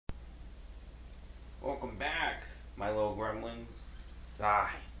Welcome back, my little gremlins. It's I,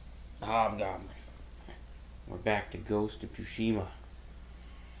 the Hobgoblin. We're back to Ghost of Tsushima.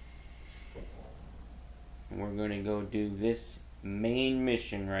 And we're gonna go do this main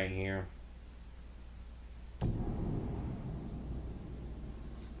mission right here.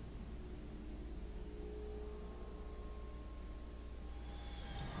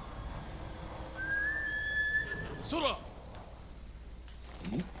 Sora!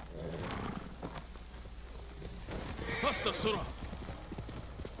 Faster, Sora!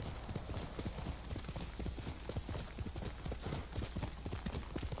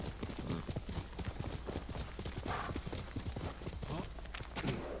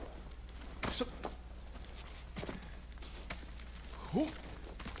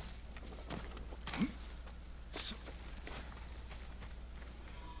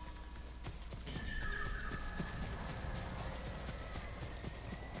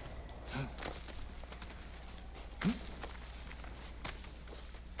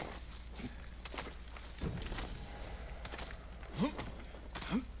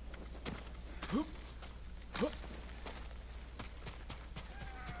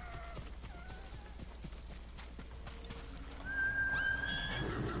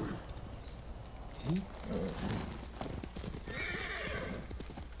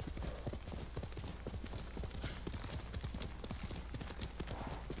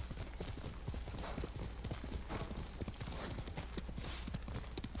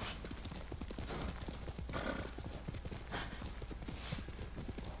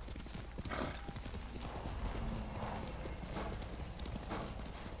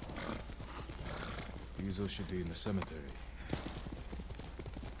 Yuzo should be in the cemetery.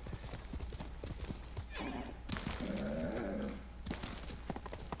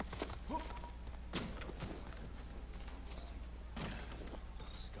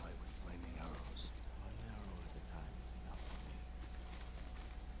 Sky with flaming arrows. One arrow at a time is enough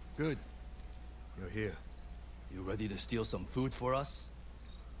for me. Good. You're here. You ready to steal some food for us?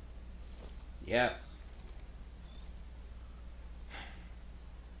 Yes.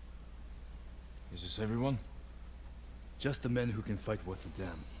 Is this everyone? Just the men who can fight worth a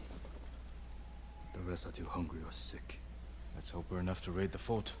damn. The rest are too hungry or sick. Let's hope we're enough to raid the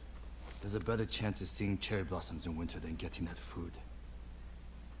fort. There's a better chance of seeing cherry blossoms in winter than getting that food.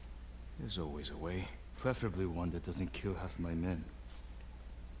 There's always a way. Preferably one that doesn't kill half my men.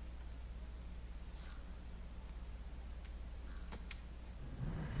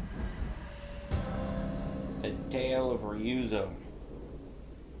 The Tale of Ryuzo.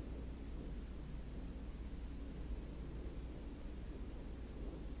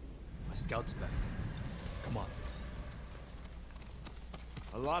 My scout's back. Come on.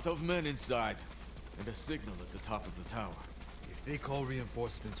 A lot of men inside, and a signal at the top of the tower. If they call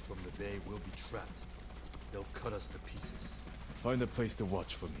reinforcements from the bay, we'll be trapped. They'll cut us to pieces. Find a place to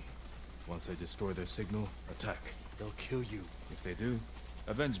watch for me. Once I destroy their signal, attack. They'll kill you. If they do,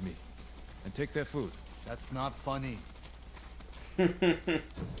 avenge me. And take their food. That's not funny.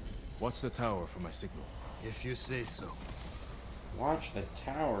 Watch the tower for my signal. If you say so. Watch the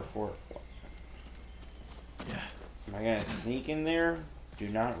tower for... Yeah. Am I gonna sneak in there? Do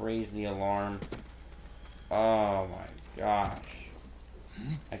not raise the alarm. Oh my gosh.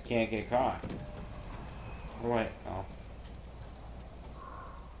 I can't get caught. What? Oh.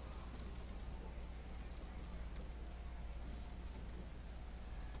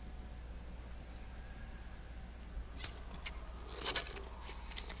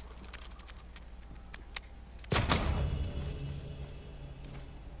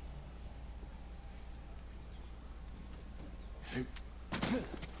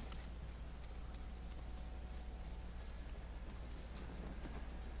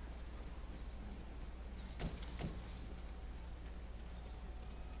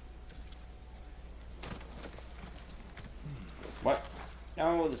 What?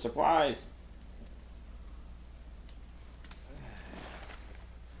 No, the supplies.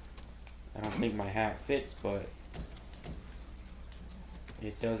 I don't think my hat fits, but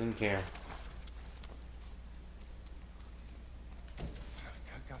it doesn't care.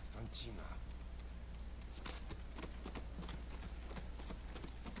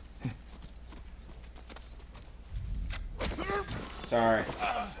 Sorry.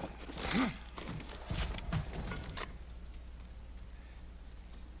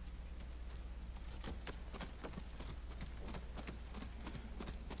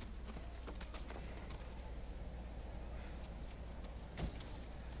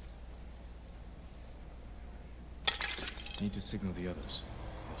 Need to signal the others.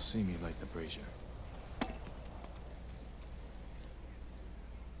 They'll see me light the brazier.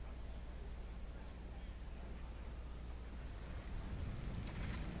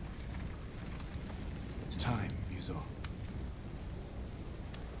 It's time, Yuzo.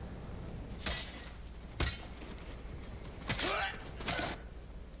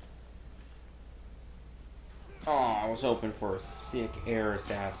 Oh, I was hoping for a sick air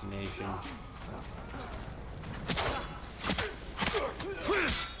assassination.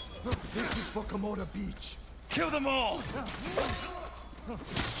 This is for Komoda Beach. Kill them all!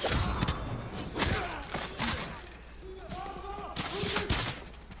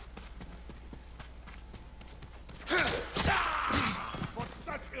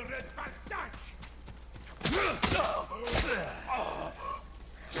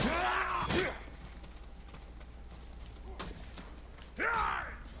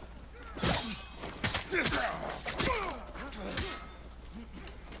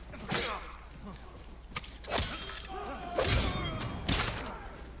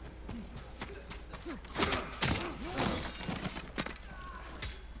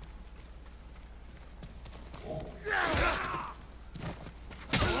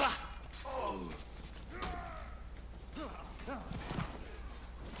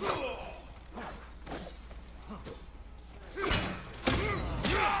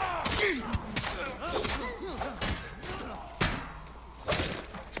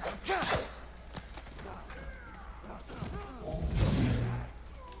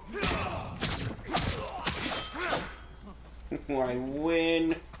 I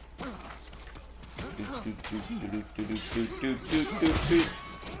win.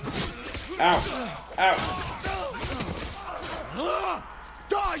 Ow! Ow!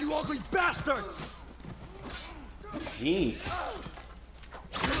 Die, you ugly bastards! Jeez.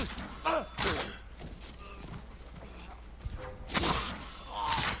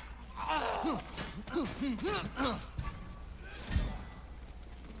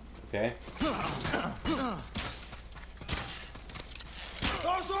 Okay.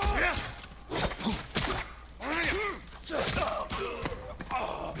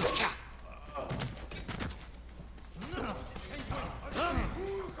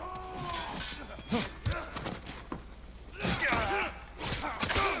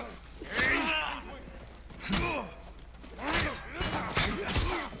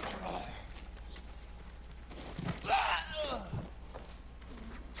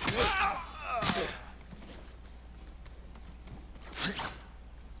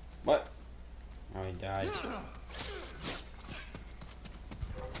 What? Oh, he died.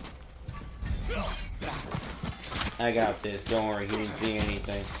 I got this. Don't worry. He didn't see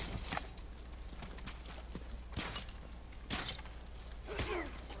anything.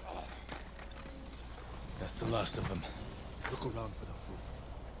 That's the last of them. Look around for the food.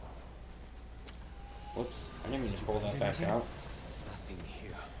 Whoops. I didn't mean to pull that back out. Nothing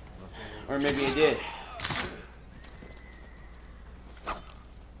here. Or maybe I did.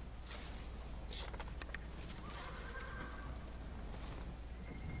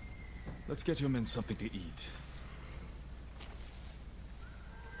 Let's get your men something to eat.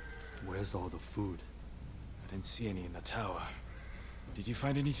 Where's all the food? I didn't see any in the tower. Did you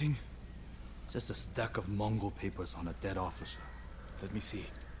find anything? Just a stack of Mongol papers on a dead officer. Let me see.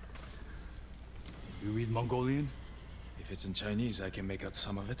 You read Mongolian? If it's in Chinese, I can make out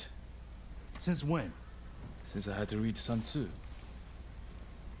some of it. Since when? Since I had to read Sun Tzu.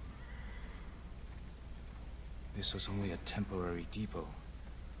 This was only a temporary depot.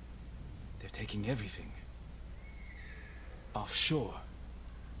 They're taking everything. Offshore.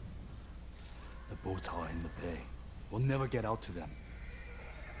 The boats are in the bay. We'll never get out to them.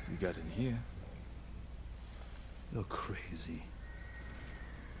 We got in here. You're crazy.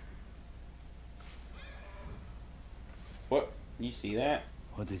 What? You see that?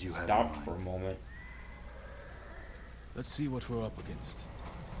 What did you have in Stopped mind? for a moment. Let's see what we're up against.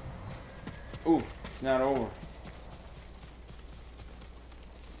 Oof, it's not over.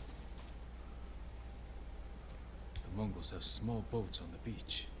 The Mongols have small boats on the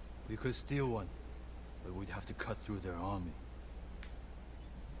beach. We could steal one, but we'd have to cut through their army.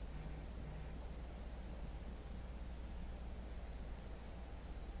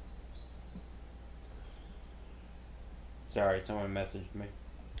 Sorry, someone messaged me.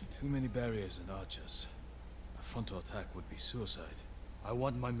 Too many barriers and archers. A frontal attack would be suicide. I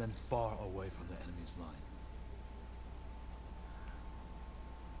want my men far away from the enemy's line.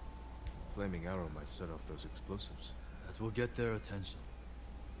 Flaming arrow might set off those explosives. That will get their attention.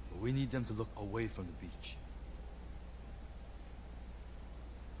 But we need them to look away from the beach.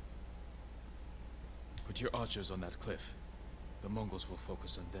 Put your archers on that cliff. The Mongols will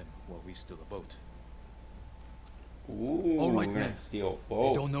focus on them while we steal a boat. Ooh, All right, we're gonna men. steal a They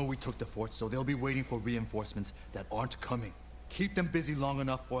boat. don't know we took the fort, so they'll be waiting for reinforcements that aren't coming. Keep them busy long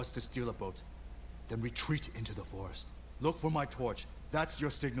enough for us to steal a boat. then retreat into the forest. Look for my torch. That's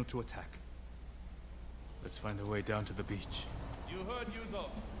your signal to attack. Let's find a way down to the beach. You heard Yuzo.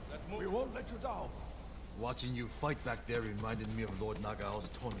 Let's move. We won't let you down. Watching you fight back there reminded me of Lord Nagao's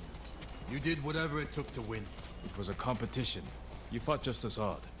tournaments. You did whatever it took to win. It was a competition. You fought just as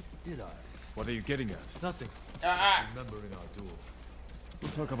hard. Did I? What are you getting at? Nothing. Ah! Just remembering our duel.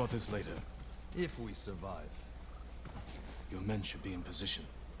 We'll talk about this later. If we survive. Your men should be in position.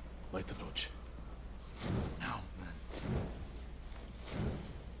 Light the torch. Now, man.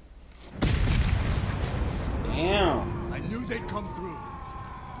 Damn. I knew they'd come through.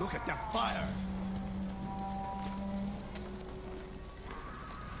 Look at that fire.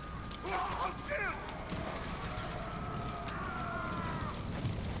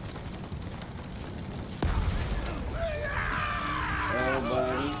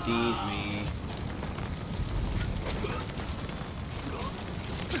 Nobody sees me.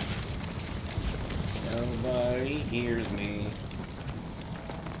 Nobody hears me.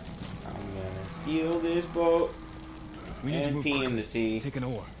 I'm gonna steal this boat We need to and move pee in quickly. the sea. Take an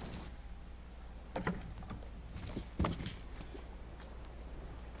oar.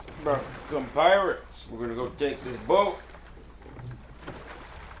 Come pirates! We're gonna go take this boat.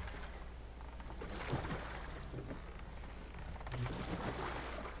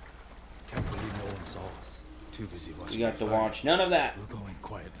 Can't believe no one saw us. Too busy watching. We got to the fire. watch none of that. We'll go in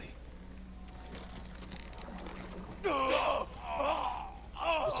quietly. Look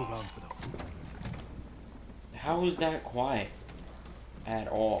around for the food. How is that quiet? At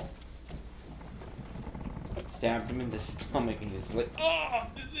all. Stabbed him in the stomach and he's like, "Ah!"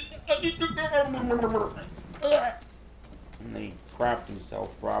 And then he crapped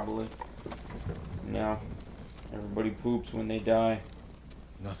himself, probably. No. Everybody poops when they die.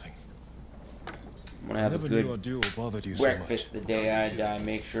 Nothing. I'm gonna have a Never knew our good duel bothered you so breakfast much. the day I die.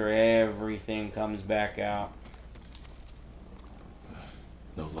 Make sure everything comes back out.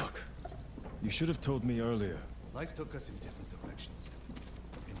 No luck. You should have told me earlier. Life took us in different directions.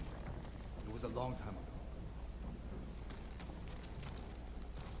 Anyway, it was a long time ago.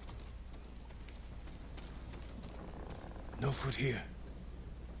 No food here.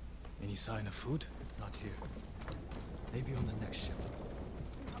 Any sign of food? Not here. Maybe on the next ship.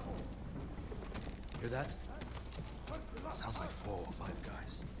 Hear that? Sounds like 4 or 5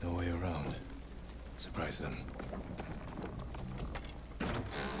 guys. No way around. Surprise them.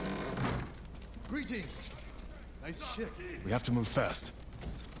 Greetings! Nice ship. We have to move fast.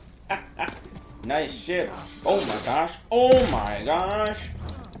 Nice ship. Oh my gosh. Oh my gosh.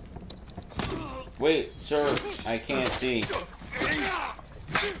 Wait, sir. I can't see.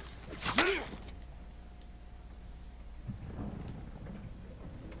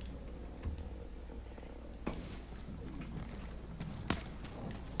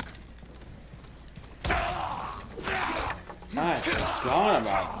 I forgot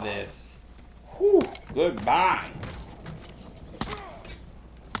about this. Whew. Goodbye.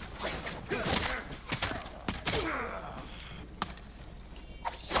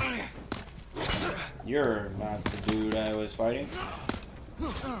 You're not the dude I was fighting.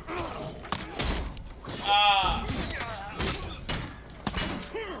 Ah!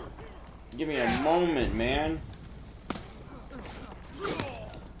 Give me a moment, man.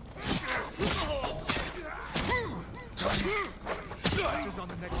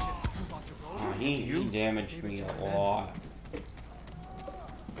 Oh, he damaged me a lot.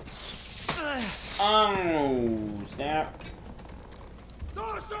 Oh, snap.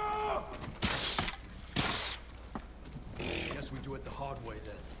 Guess we do it the hard way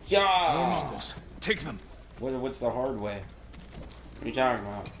then. More Yeah. Mongols. Take them. What's the hard way? What are you talking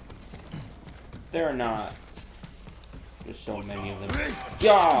about? There are not. There's so many of them.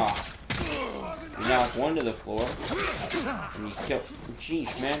 Yeah. You knock one to the floor, and you kill.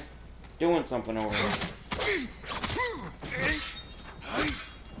 Jeez, man, doing something over here.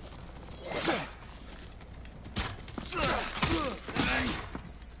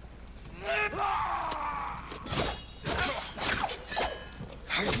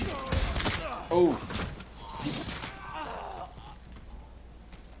 Oof.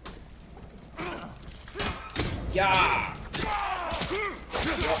 Yeah.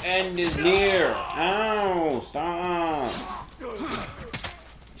 Your end is near. Ow! Stop.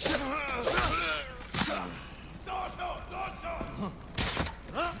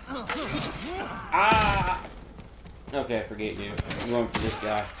 Ah! Okay, forget you. I'm going for this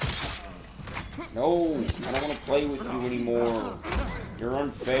guy. No, I don't want to play with you anymore. You're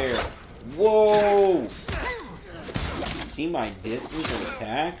unfair. Whoa! See my distance of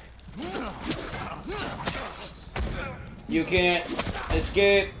attack? You can't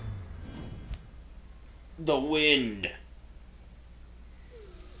escape. The wind.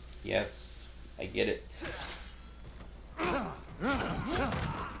 Yes, I get it. I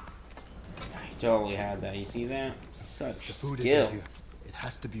totally had that. You see that? Such The food skill. isn't here. It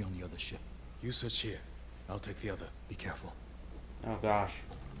has to be on the other ship. You search here. I'll take the other. Be careful. Oh gosh.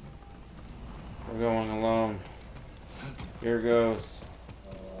 We're going alone. Here goes.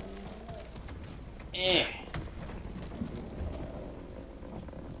 Eh.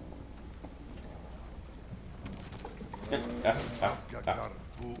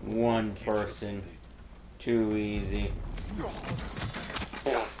 One person. Too easy.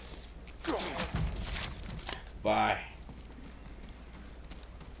 Bye.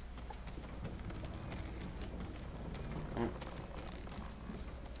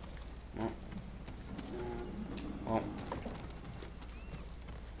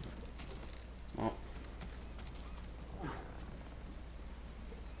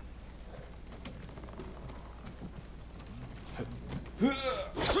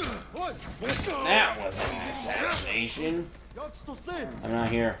 That was an assassination. I'm not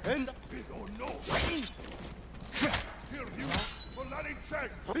here.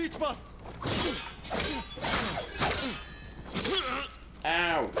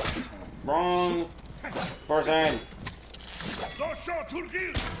 Ow! Wrong person.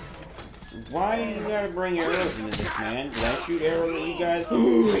 Why do you gotta bring arrows into this, man? Did I shoot arrows at you guys?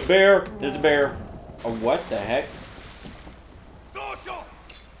 Bear! There's a bear. Oh, what the heck?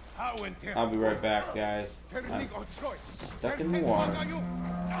 I'll be right back, guys. I'm stuck in the water.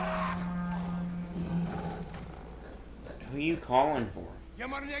 Who are you calling for?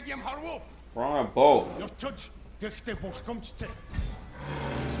 We're on a boat. The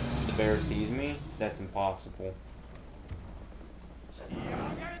bear sees me? That's impossible.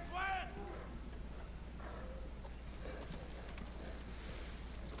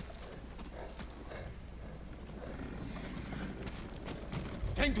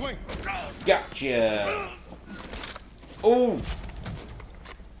 Gotcha! Oh!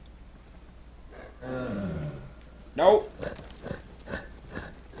 Nope!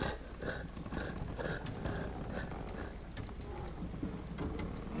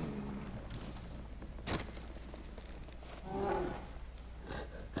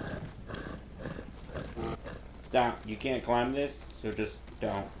 Stop. You can't climb this, so just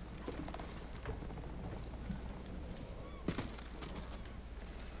don't.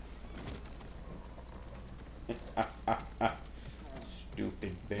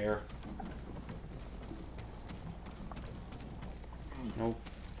 Stupid bear. No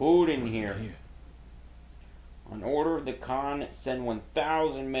food in here. On order of the Khan, send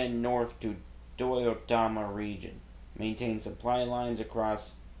 1,000 men north to Toyotama region. Maintain supply lines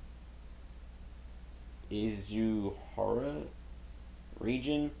across Izuhara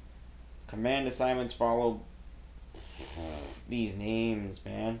region. Command assignments follow. These names,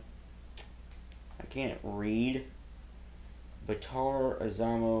 man. I can't read. Batar,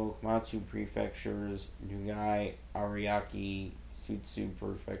 Azamo, Komatsu prefectures, Nugai, Ariake, Sutsu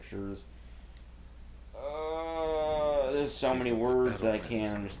prefectures. There's so many words that I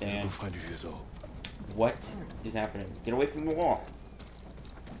can't understand. What is happening? Get away from the wall.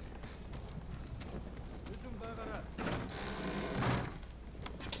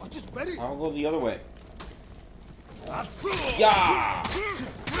 I'll go the other way. Yeah!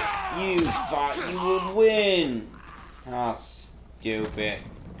 You thought you would win! How stupid.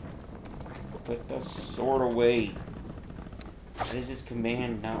 Put the sword away. Why does this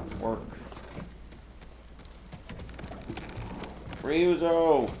command not work?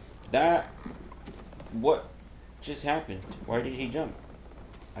 Ryuzo! That... What just happened? Why did he jump?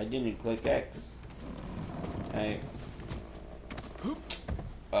 I didn't click X. Hey.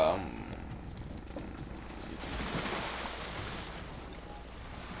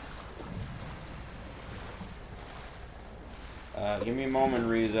 Give me a moment,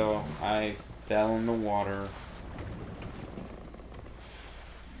 Rizzo. I fell in the water.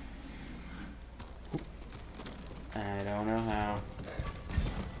 I don't know how.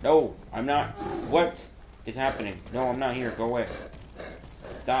 No, I'm not. What is happening? No, I'm not here. Go away.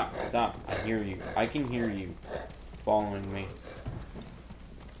 Stop, stop. I hear you. I can hear you following me.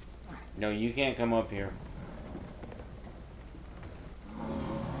 No, you can't come up here.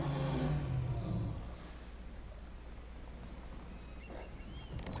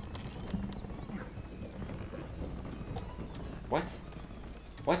 What?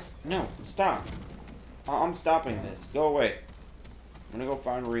 What? No, stop. I'm stopping this. Go away. I'm gonna go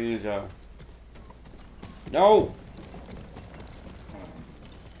find Ryuzo. No!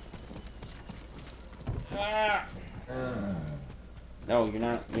 Ah! No, you're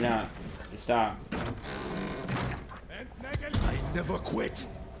not. Just stop. Never quit.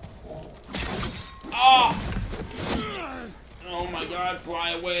 Ah! Oh my god,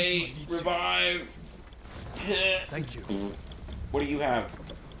 fly away. Revive. Thank you. What do you have?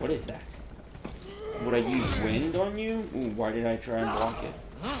 What is that? Would I use wind on you? Ooh, why did I try and block it?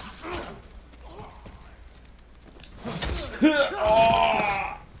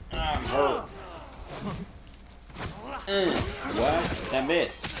 Oh! I'm hurt. What? That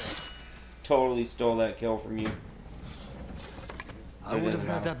missed. Totally stole that kill from you. I would have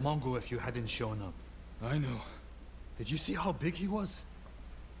had that Mongol if you hadn't shown up. I know. Did you see how big he was?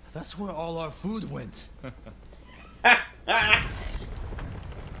 That's where all our food went.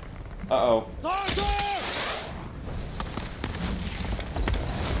 Uh-oh.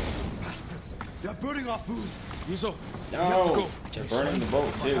 Bastards! They're burning our food! Yuzo, No! They're burning the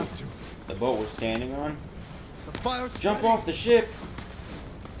boat, I too. have to. The boat we're standing on. The fire's Jump spreading. off the ship!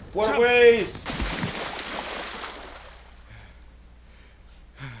 What Jump. a ways!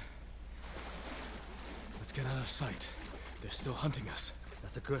 let's get out of sight. They're still hunting us.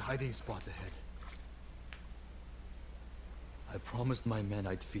 That's a good hiding spot ahead. I promised my men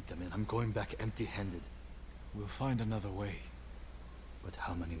I'd feed them, and I'm going back empty-handed. We'll find another way. But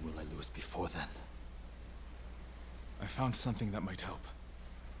how many will I lose before then? I found something that might help.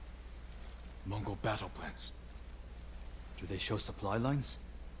 Mongol battle plans. Do they show supply lines?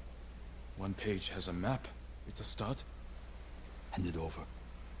 One page has a map. It's a start. Hand it over.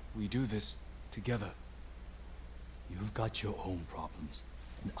 We do this together. You've got your own problems,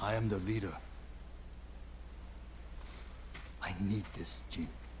 and I am the leader. I need this, Jin.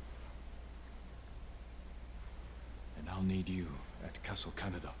 And I'll need you at Castle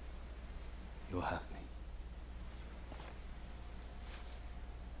Canada. You'll have me.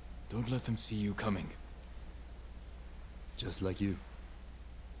 Don't let them see you coming. Just like you.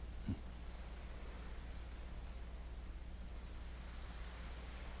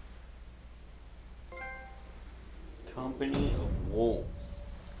 Company of Wolves.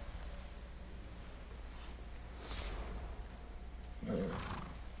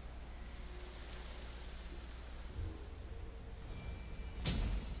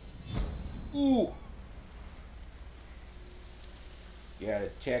 Ooh! You got a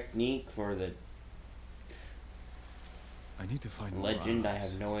technique for the I need to find more legend I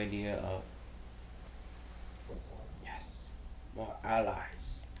allies. have no idea of. Yes. More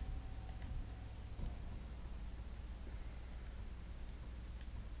allies.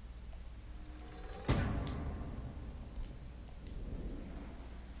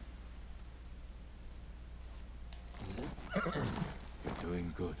 You're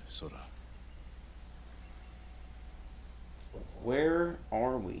doing good, Sora. Where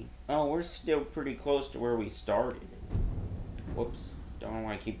are we? Oh, we're still pretty close to where we started. Whoops. Don't know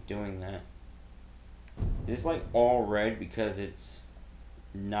why I keep doing that. It's like all red because it's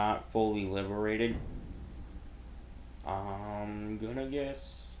not fully liberated. I'm gonna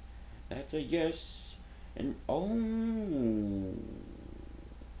guess. That's a yes. And oh.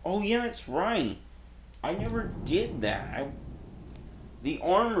 Oh yeah, that's right. I never did that. The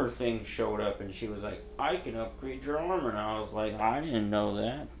armor thing showed up and she was like, I can upgrade your armor. And I was like, I didn't know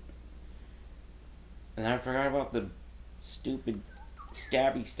that. And I forgot about the stupid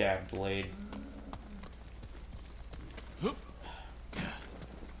stabby stab blade. Heard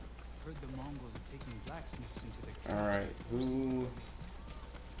the Mongols are taking blacksmiths into the Alright, who?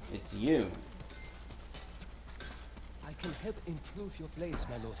 It's you. I can help improve your blades,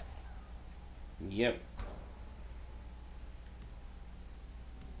 my lord. Yep.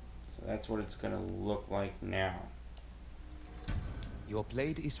 So that's what it's gonna look like now. Your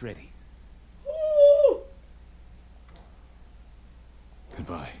blade is ready.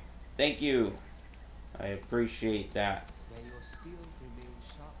 Goodbye. Thank you. I appreciate that. May your steel remain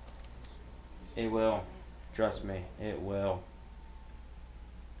sharp and strong. It will. Trust me, it will.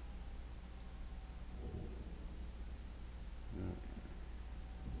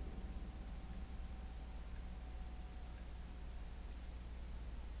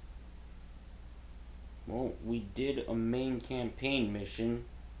 Well, we did a main campaign mission.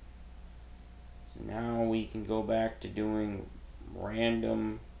 So now we can go back to doing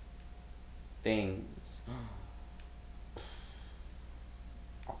random things.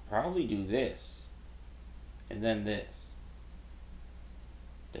 I'll probably do this. And then this.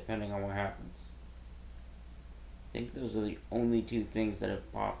 Depending on what happens. I think those are the only two things that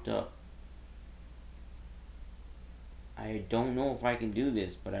have popped up. I don't know if I can do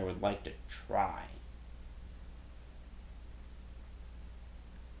this, but I would like to try.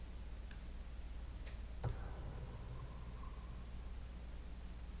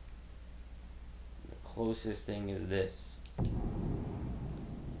 The closest thing is this.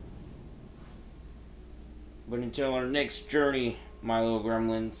 But until our next journey, my little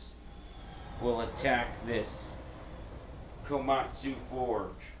gremlins, we'll attack this Komatsu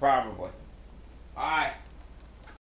Forge. Probably. Bye.